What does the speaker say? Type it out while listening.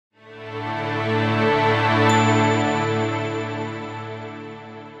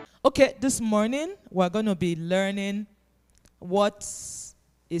Okay, this morning we're going to be learning what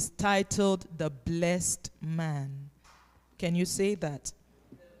is titled The Blessed Man. Can you say that?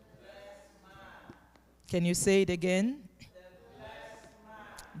 The blessed man. Can you say it again? The blessed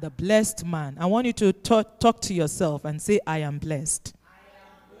man. The blessed man. I want you to talk to yourself and say, I am blessed. I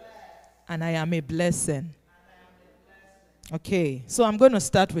am blessed. And I am a blessing. Okay, so I'm going to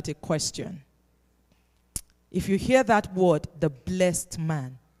start with a question. If you hear that word, the blessed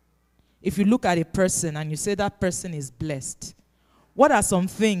man, if you look at a person and you say that person is blessed, what are some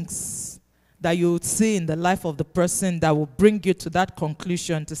things that you would see in the life of the person that will bring you to that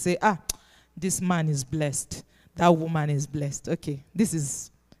conclusion to say, this man is blessed, that woman is blessed? Okay, this is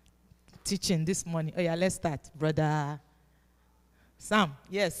teaching this morning. Oh yeah, let's start. Brother Sam,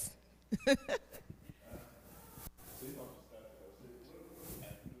 yes.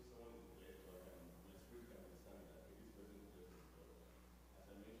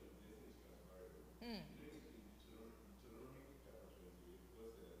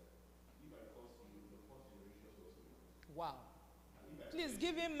 Wow. Please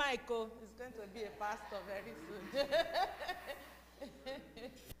give him Michael. He's going to be a pastor very soon.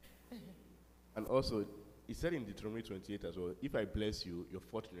 And also, he said in Deuteronomy 28 as well, if I bless you, your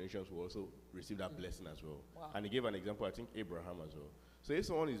fourth generations will also receive that blessing as well. Wow. And he gave an example, I think Abraham as well. So if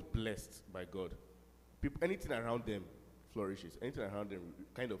someone is blessed by God, anything around them flourishes. Anything around them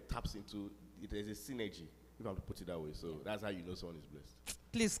kind of taps into, there's a synergy, if I'm to put it that way. So that's how you know someone is blessed.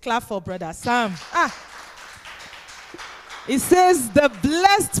 Please clap for Brother Sam. It says the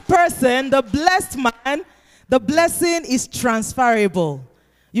blessed person, the blessed man, the blessing is transferable.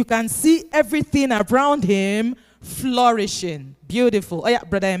 You can see everything around him flourishing. Beautiful. Oh yeah,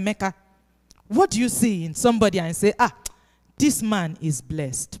 Brother Emeka. What do you see in somebody and say, this man is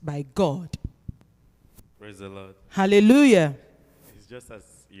blessed by God? Praise the Lord. Hallelujah. It's just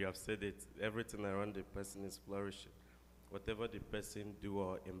as you have said it. Everything around the person is flourishing. Whatever the person do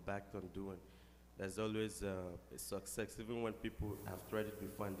or embarked on doing, there's always a success. Even when people have tried it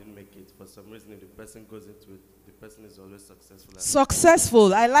before and didn't make it, for some reason, if the person goes into it, the person is always successful.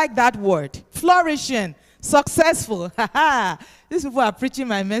 Successful. I like that word. Flourishing. Successful. These people are preaching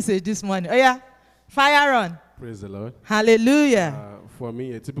my message this morning. Oh yeah? Fire on. Praise the Lord. Hallelujah. For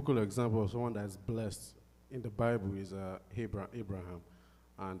me, a typical example of someone that's blessed in the Bible is Abraham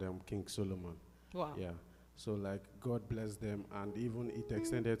and King Solomon. Wow. Yeah. So like God blessed them, and even it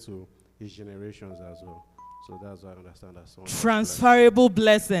extended to his generations as well. So that's why I understand that someone transferable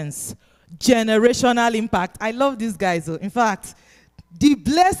blessings, generational impact. I love these guys. In fact, the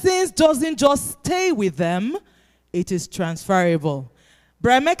blessings doesn't just stay with them, it is transferable.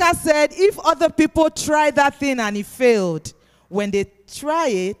 Brameka said, if other people try that thing and it failed, when they try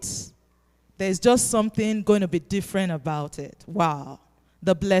it, there's just something going to be different about it. Wow.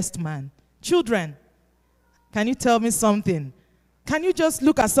 The blessed man. Children, can you tell me something? Can you just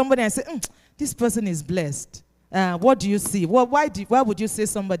look at somebody and say, this person is blessed? What do you see? Why would you say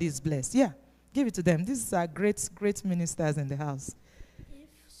somebody is blessed? Yeah, give it to them. These are great ministers in the house. If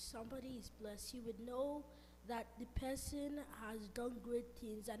somebody is blessed, you would know that the person has done great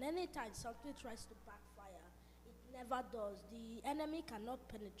things. And anytime something tries to backfire, it never does. The enemy cannot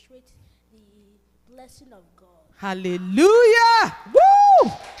penetrate the blessing of God. Hallelujah!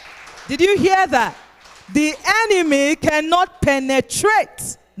 Woo! Did you hear that? The enemy cannot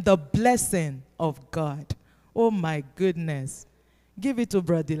penetrate the blessing of God. Oh my goodness. Give it to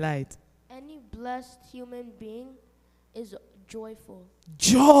Brother Delight. Any blessed human being is joyful.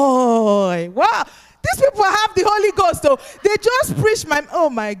 Joy. Wow. These people have the Holy Ghost, though. They just preach my... Oh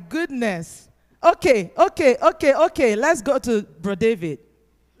my goodness. Okay. Let's go to Brother David.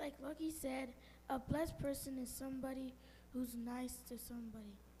 Like Lucky said, a blessed person is somebody who's nice to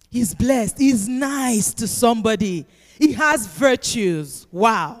somebody. He's blessed. He's nice to somebody. He has virtues.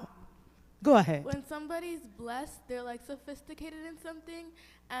 Wow. Go ahead. When somebody's blessed, they're like sophisticated in something,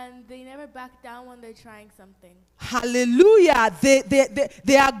 and they never back down when they're trying something. Hallelujah.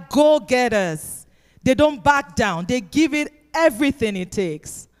 They are go-getters. They don't back down. They give it everything it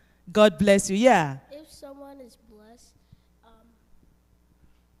takes. God bless you. Yeah. If someone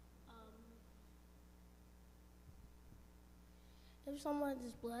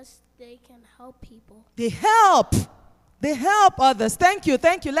is blessed, they can help people. They help others. Thank you.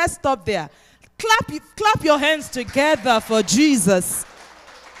 Let's stop there. Clap your hands together for Jesus.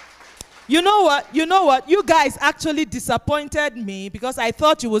 You know what? You guys actually disappointed me because I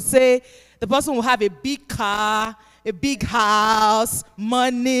thought you would say the person will have a big car, a big house,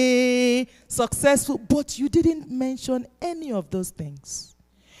 money, successful, but you didn't mention any of those things.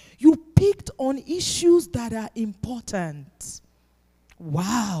 You picked on issues that are important.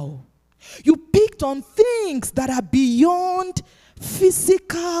 Wow. You picked on things that are beyond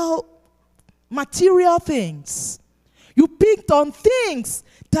physical, material things. You picked on things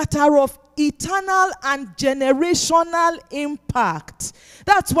that are of eternal and generational impact.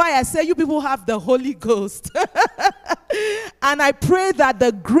 That's why I say you people have the Holy Ghost. And I pray that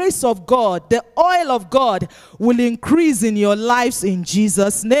the grace of God, the oil of God, will increase in your lives in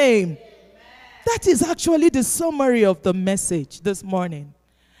Jesus' name. Amen. That is actually the summary of the message this morning.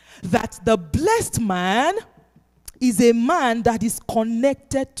 That the blessed man is a man that is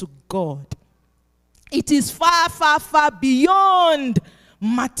connected to God. It is far, far, far beyond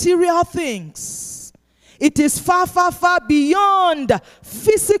material things. It is far, far, far beyond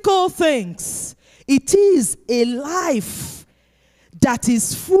physical things. It is a life that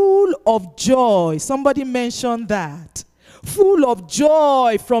is full of joy. Somebody mentioned that. Full of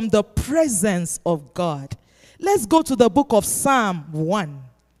joy from the presence of God. Let's go to the book of Psalm 1,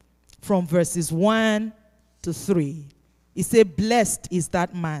 from verses 1 to 3. It says, blessed is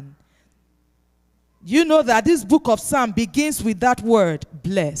that man. You know that this book of Psalm begins with that word,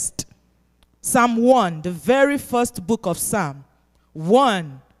 blessed. Psalm 1, the very first book of Psalm,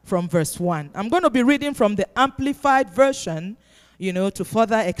 1 from verse 1. I'm going to be reading from the Amplified Version, to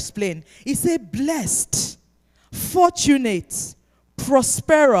further explain. It says, blessed, fortunate,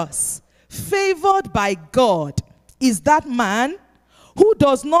 prosperous, favored by God is that man who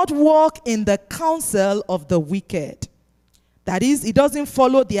does not walk in the counsel of the wicked. That is, he doesn't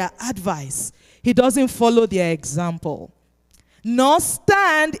follow their advice. He doesn't follow their example. Nor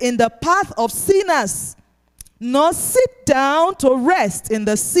stand in the path of sinners, nor sit down to rest in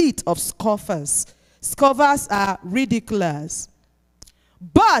the seat of scoffers. Scoffers are ridiculers.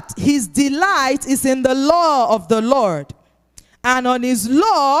 But his delight is in the law of the Lord, and on his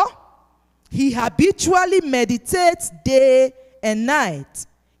law he habitually meditates day and night.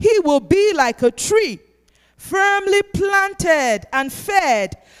 He will be like a tree, firmly planted and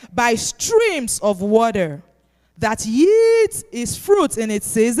fed by streams of water, that yields its fruit in its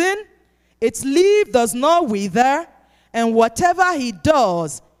season. Its leaf does not wither, and whatever he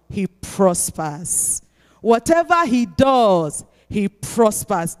does, he prospers. Whatever he does, he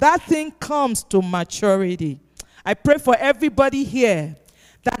prospers. That thing comes to maturity. I pray for everybody here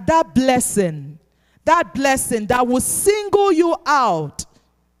that blessing that will single you out,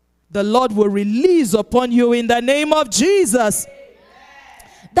 the Lord will release upon you in the name of Jesus.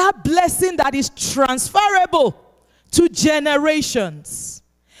 Amen. That blessing that is transferable to generations.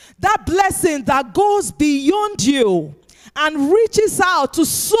 That blessing that goes beyond you and reaches out to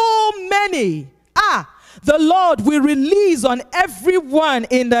so many. The Lord will release on everyone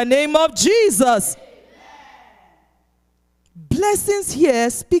in the name of Jesus. Amen. Blessings here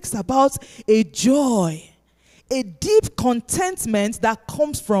speaks about a joy, a deep contentment that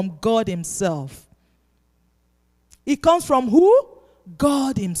comes from God himself. It comes from who?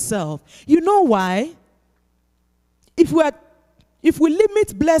 God himself. You know why? If we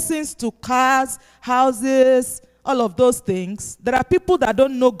limit blessings to cars, houses, all of those things, there are people that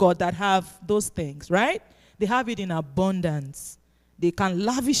don't know God that have those things, right? They have it in abundance. They can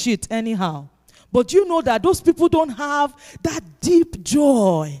lavish it anyhow. But you know that those people don't have that deep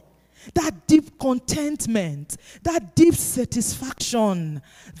joy, that deep contentment, that deep satisfaction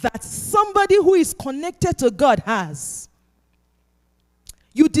that somebody who is connected to God has.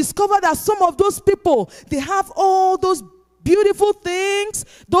 You discover that some of those people, they have all those beautiful things,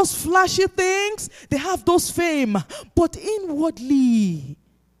 those flashy things, they have those fame, but inwardly,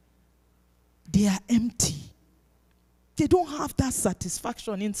 they are empty. They don't have that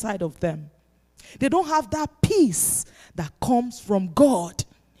satisfaction inside of them. They don't have that peace that comes from God.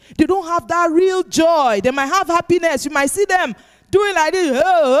 They don't have that real joy. They might have happiness. You might see them doing like this,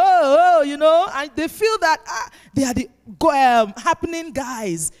 and they feel that they are the happening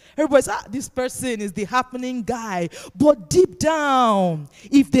guys. Everybody says, this person is the happening guy. But deep down,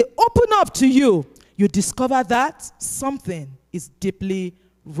 if they open up to you, you discover that something is deeply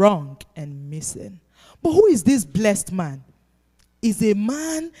wrong and missing. But who is this blessed man? Is a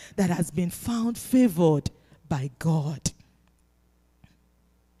man that has been found favored by God.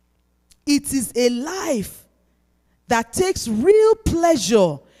 It is a life that takes real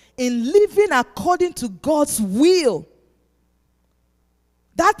pleasure in living according to God's will.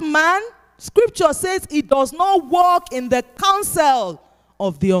 That man, scripture says, he does not walk in the counsel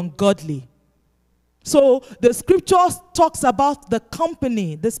of the ungodly. So the scripture talks about the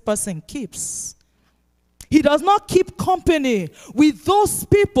company this person keeps. He does not keep company with those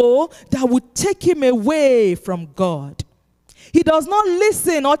people that would take him away from God. He does not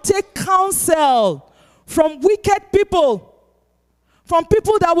listen or take counsel from wicked people, from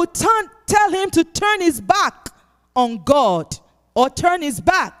people that would tell him to turn his back on God or turn his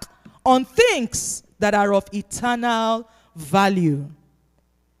back on things that are of eternal value.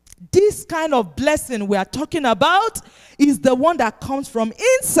 This kind of blessing we are talking about is the one that comes from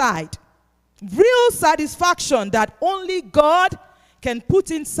inside. Real satisfaction that only God can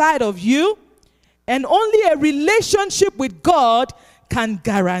put inside of you, and only a relationship with God can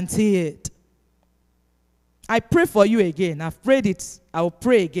guarantee it. I pray for you again. I've prayed it. I will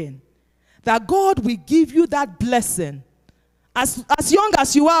pray again. That God will give you that blessing. As young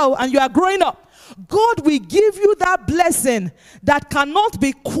as you are and you are growing up, God will give you that blessing that cannot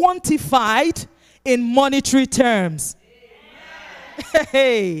be quantified in monetary terms.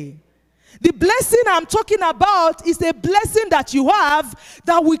 Hey. The blessing I'm talking about is a blessing that you have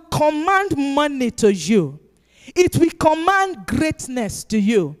that will command money to you. It will command greatness to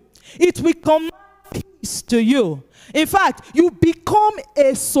you. It will command peace to you. In fact, you become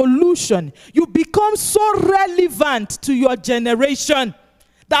a solution. You become so relevant to your generation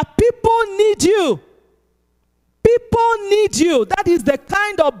that people need you. People need you. That is the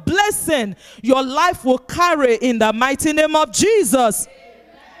kind of blessing your life will carry in the mighty name of Jesus.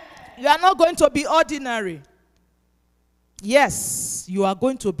 You are not going to be ordinary. Yes, you are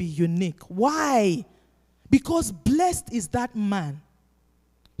going to be unique. Why? Because blessed is that man.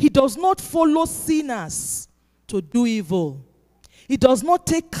 He does not follow sinners to do evil. He does not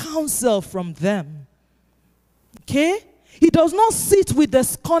take counsel from them. Okay? He does not sit with the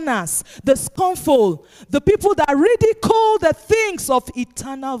scorners, the scornful, the people that ridicule the things of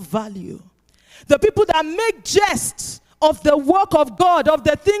eternal value, the people that make jests of the work of God, of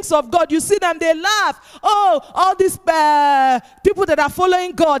the things of God. You see them, they laugh. Oh, all these people that are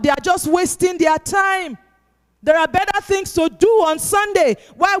following God, they are just wasting their time. There are better things to do on Sunday.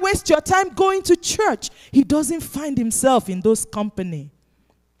 Why waste your time going to church? He doesn't find himself in those company.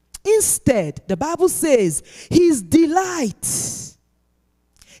 Instead, the Bible says, his delight,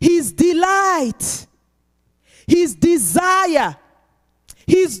 his desire,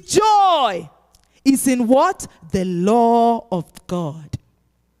 his joy is in what? The law of God.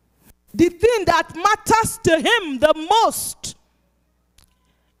 The thing that matters to him the most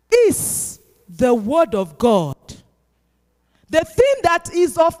is the word of God. The thing that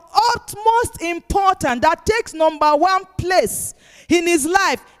is of utmost importance, that takes number one place in his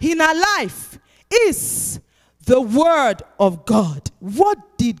life, in her life, is the word of God.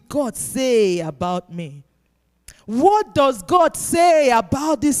 What did God say about me? What does God say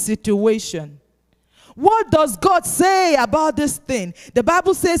about this situation? What does God say about this thing? The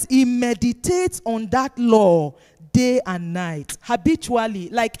Bible says he meditates on that law day and night, habitually,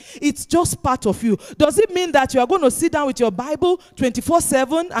 like it's just part of you. Does it mean that you are going to sit down with your Bible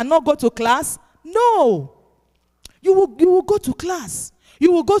 24/7 and not go to class? No. You will go to class.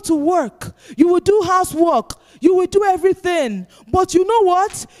 You will go to work. You will do housework. You will do everything. But you know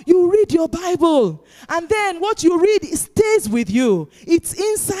what? You read your Bible. And then what you read stays with you. It's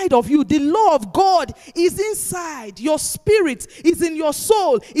inside of you. The law of God is inside. Your spirit is in your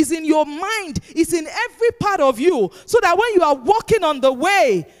soul, is in your mind, is in every part of you. So that when you are walking on the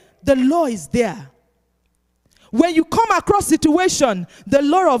way, the law is there. When you come across situation, the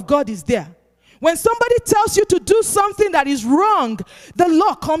law of God is there. When somebody tells you to do something that is wrong, the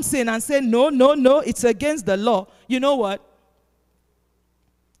law comes in and says, no, no, no, it's against the law. You know what?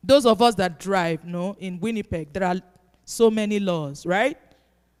 Those of us that drive, no, in Winnipeg, there are so many laws, right?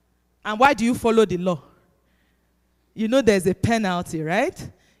 And why do you follow the law? You know there's a penalty,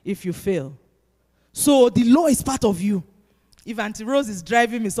 right? If you fail. So the law is part of you. If Auntie Rose is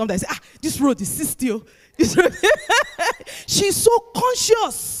driving me sometimes, I say, this road is 60. This road. She's so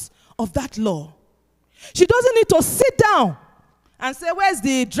conscious of that law. She doesn't need to sit down and say, where's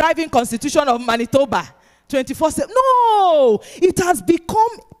the driving constitution of Manitoba? 24/7. No, it has become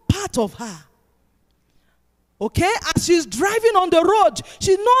part of her. Okay, as she's driving on the road,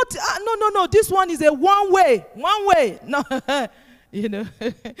 she's not, no, this one is a one way. No, you know,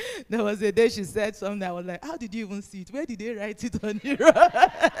 there was a day she said something, I was like, how did you even see it? Where did they write it on the road?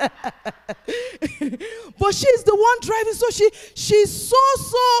 But she's the one driving, so she's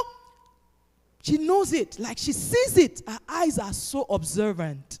she knows it, like she sees it. Her eyes are so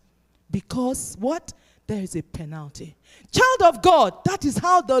observant. Because what? There is a penalty. Child of God, that is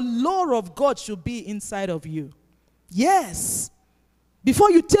how the law of God should be inside of you. Yes.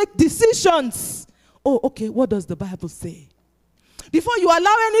 Before you take decisions, oh, okay, what does the Bible say? Before you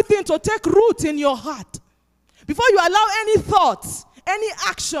allow anything to take root in your heart, before you allow any thoughts, any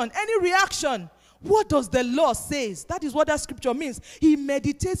action, any reaction, What does the law say? That is what that scripture means. He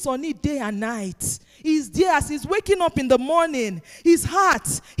meditates on it day and night. He's there as he's waking up in the morning. His heart,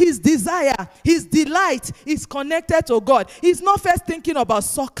 his desire, his delight is connected to God. He's not first thinking about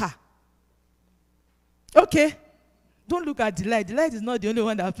soccer. Okay? Don't look at Delight. Delight is not the only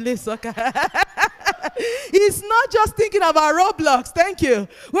one that plays soccer. He's not just thinking about Roblox. Thank you.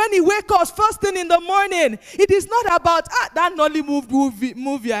 When he wakes up first thing in the morning, it is not about that Nollywood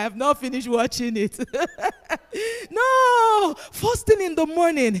movie. I have not finished watching it. No. First thing in the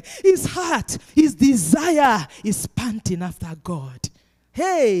morning, his heart, his desire is panting after God.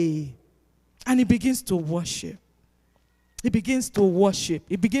 Hey. And he begins to worship. He begins to worship.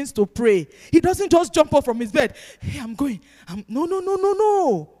 He begins to pray. He doesn't just jump up from his bed. Hey, I'm going.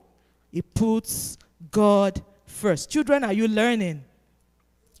 No. He puts God first. Children, are you learning?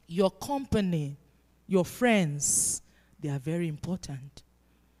 Your company, your friends, they are very important.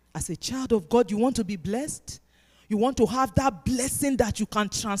 As a child of God, you want to be blessed? You want to have that blessing that you can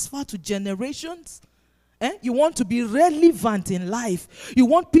transfer to generations? You want to be relevant in life. You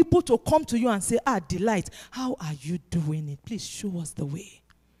want people to come to you and say, Delight, how are you doing it? Please show us the way.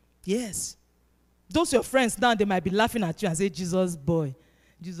 Yes. Those your friends now, they might be laughing at you and say, Jesus boy,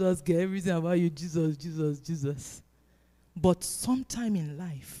 Jesus get everything about you, Jesus. But sometime in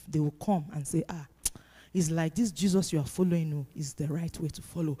life, they will come and say, it's like this Jesus you are following is the right way to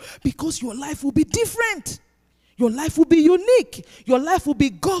follow. Because your life will be different. Your life will be unique. Your life will be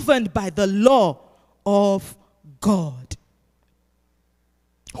governed by the law of God.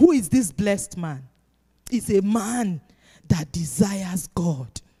 Who is this blessed man? It's a man that desires God.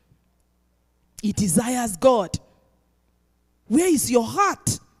 He desires God. Where is your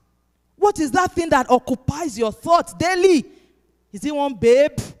heart? What is that thing that occupies your thoughts daily? Is it one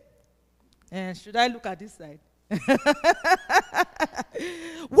babe? Should I look at this side?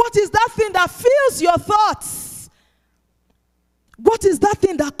 What is that thing that fills your thoughts? What is that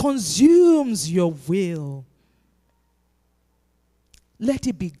thing that consumes your will? Let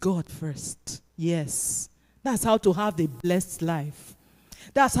it be God first. Yes. That's how to have a blessed life.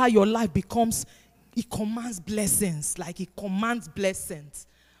 That's how your life becomes, it commands blessings. Like it commands blessings.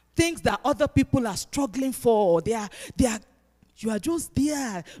 Things that other people are struggling for. You are just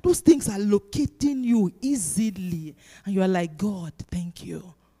there. Those things are locating you easily. And you are like, God, thank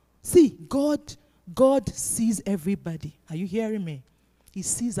you. See, God sees everybody. Are you hearing me? He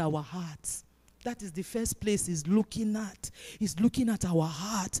sees our hearts. That is the first place he's looking at. He's looking at our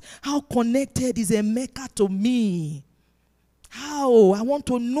heart. How connected is Emeka to me? How? I want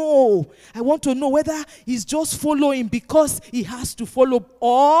to know. I want to know whether he's just following because he has to follow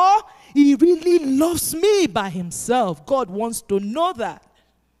or he really loves me by himself. God wants to know that.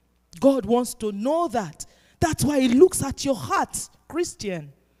 God wants to know that. That's why he looks at your heart,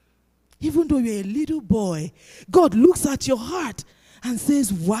 Christian. Even though you're a little boy, God looks at your heart and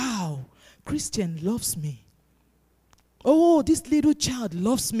says, wow, Christian loves me. Oh, this little child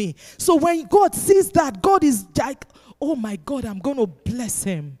loves me. So when God sees that, God is like, oh my God, I'm going to bless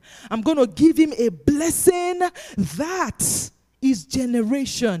him. I'm going to give him a blessing that his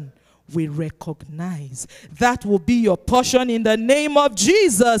generation will recognize. That will be your portion in the name of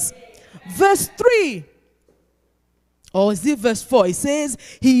Jesus. Verse 3. Or is it verse 4? It says,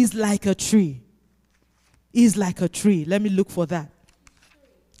 he is like a tree. He is like a tree. Let me look for that.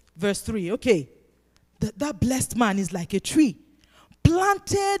 Verse 3. Okay. That blessed man is like a tree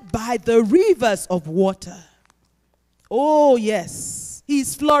planted by the rivers of water. Oh, yes.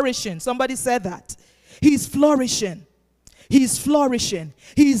 He's flourishing. Somebody said that. He's flourishing. He's flourishing.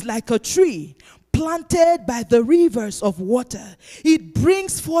 He's like a tree planted by the rivers of water. It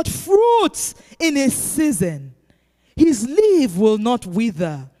brings forth fruits in its season. His leaf will not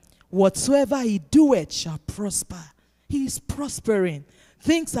wither. Whatsoever he doeth shall prosper. He is prospering.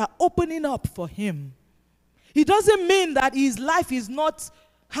 Things are opening up for him. It doesn't mean that his life is not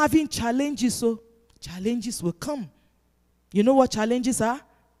having challenges. So challenges will come. You know what challenges are?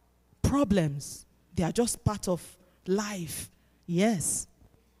 Problems. They are just part of life. Yes.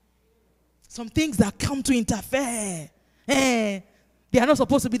 Some things that come to interfere. They are not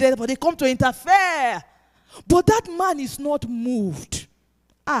supposed to be there, but they come to interfere. But that man is not moved.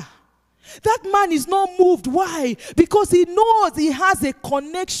 That man is not moved. Why? Because he knows he has a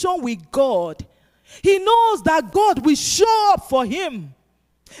connection with God. He knows that God will show up for him.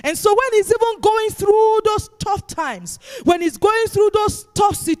 And so when he's even going through those tough times, when he's going through those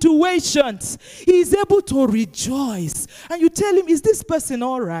tough situations, he's able to rejoice. And you tell him, is this person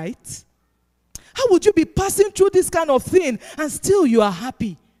all right? How would you be passing through this kind of thing and still you are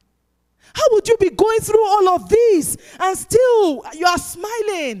happy? How would you be going through all of this and still you are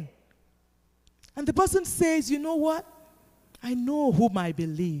smiling? And the person says, you know what? I know whom I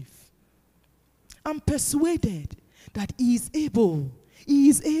believe. I'm persuaded that he is able. He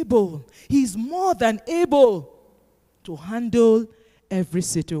is able. He is more than able to handle every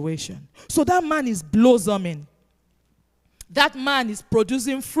situation. So that man is blossoming. That man is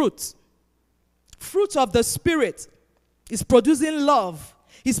producing fruit. Fruit of the Spirit. Is producing love.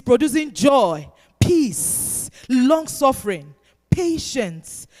 He's producing joy, peace, long-suffering,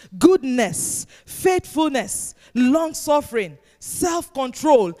 patience, goodness, faithfulness, long-suffering,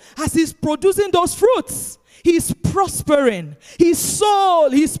 self-control. As he's producing those fruits, he's prospering. His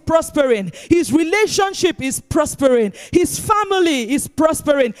soul is prospering. His relationship is prospering. His family is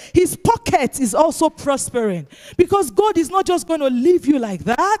prospering. His pocket is also prospering. Because God is not just going to leave you like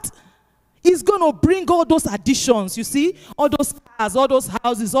that. He's going to bring all those additions, you see? All those cars, all those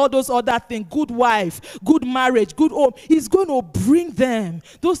houses, all those other things. Good wife, good marriage, good home. He's going to bring them.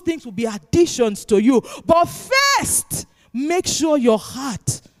 Those things will be additions to you. But first, make sure your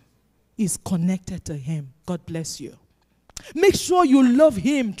heart is connected to him. God bless you. Make sure you love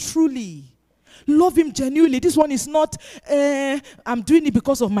him truly. Love him genuinely. This one is not, I'm doing it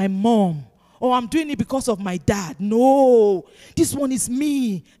because of my mom. Or I'm doing it because of my dad. No. This one is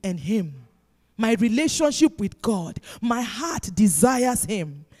me and him. My relationship with God. My heart desires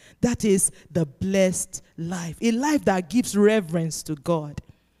him. That is the blessed life. A life that gives reverence to God.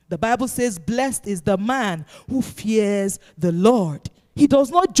 The Bible says, blessed is the man who fears the Lord. He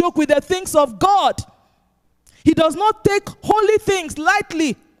does not joke with the things of God. He does not take holy things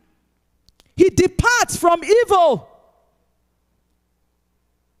lightly. He departs from evil.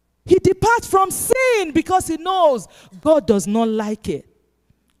 He departs from sin because he knows God does not like it.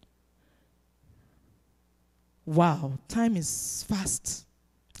 Wow, time is fast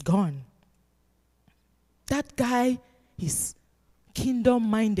gone. That guy is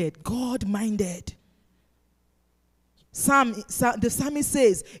kingdom-minded, God-minded. The psalmist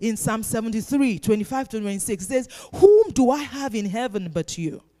says in Psalm 73, 25 to 26, it says, whom do I have in heaven but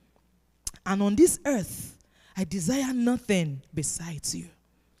you? And on this earth, I desire nothing besides you.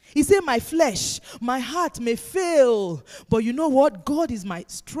 He said, my flesh, my heart may fail, but you know what? God is my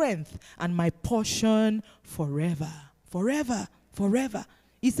strength and my portion forever. Forever, forever.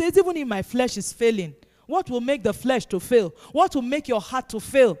 He says, even if my flesh is failing, what will make the flesh to fail? What will make your heart to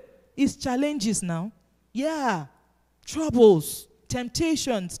fail? Is challenges now. Yeah. Troubles,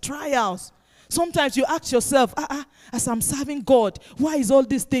 temptations, trials. Sometimes you ask yourself, as I'm serving God, why is all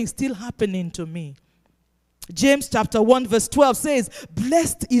these things still happening to me? James chapter 1 verse 12 says,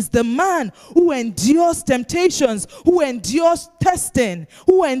 blessed is the man who endures temptations, who endures testing,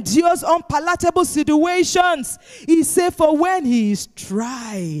 who endures unpalatable situations. He said, for when he is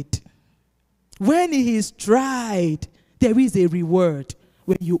tried, there is a reward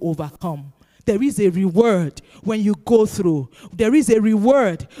when you overcome. There is a reward when you go through. There is a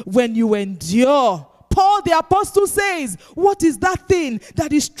reward when you endure. Paul the apostle says, what is that thing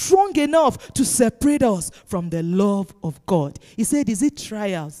that is strong enough to separate us from the love of God? He said, is it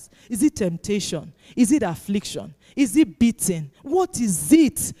trials? Is it temptation? Is it affliction? Is it beating? What is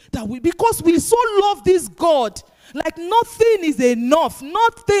it that because we so love this God, like nothing is enough.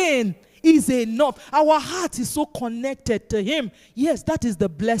 Nothing is enough. Our heart is so connected to him. Yes, that is the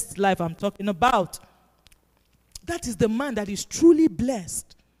blessed life I'm talking about. That is the man that is truly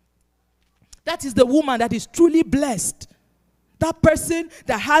blessed. That is the woman that is truly blessed. That person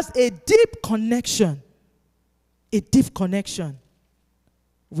that has a deep connection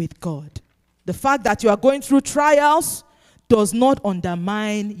with God. The fact that you are going through trials does not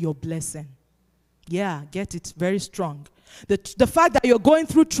undermine your blessing. Yeah, get it very strong. The fact that you're going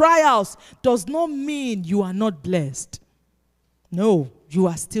through trials does not mean you are not blessed. No, you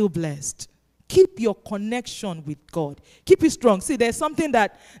are still blessed. Keep your connection with God. Keep it strong. See, there's something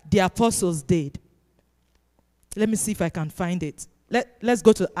that the apostles did. Let me see if I can find it. Let's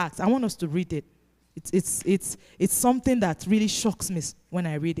go to Acts. I want us to read it. It's something that really shocks me when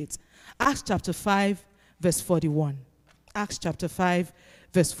I read it. Acts chapter 5, verse 41. Acts chapter 5,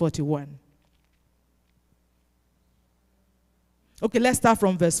 verse 41. Okay, let's start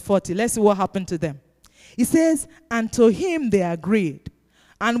from verse 40. Let's see what happened to them. It says, and to him they agreed.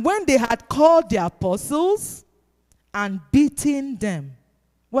 And when they had called the apostles and beaten them,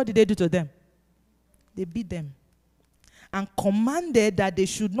 what did they do to them? They beat them. And commanded that they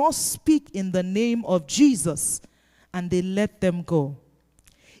should not speak in the name of Jesus. And they let them go.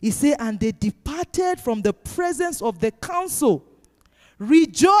 He said, and they departed from the presence of the council,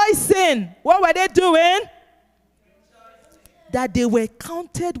 rejoicing. What were they doing? That they were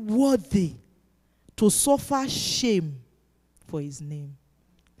counted worthy to suffer shame for his name.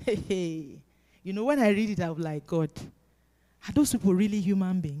 Hey, You know, when I read it, I'm like, God, are those people really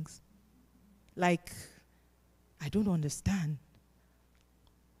human beings? Like, I don't understand.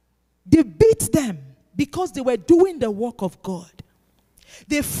 They beat them because they were doing the work of God.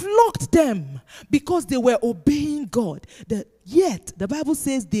 They flogged them because they were obeying God. Yet, the Bible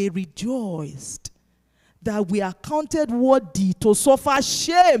says they rejoiced that we are counted worthy to suffer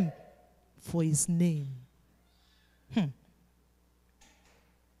shame for his name.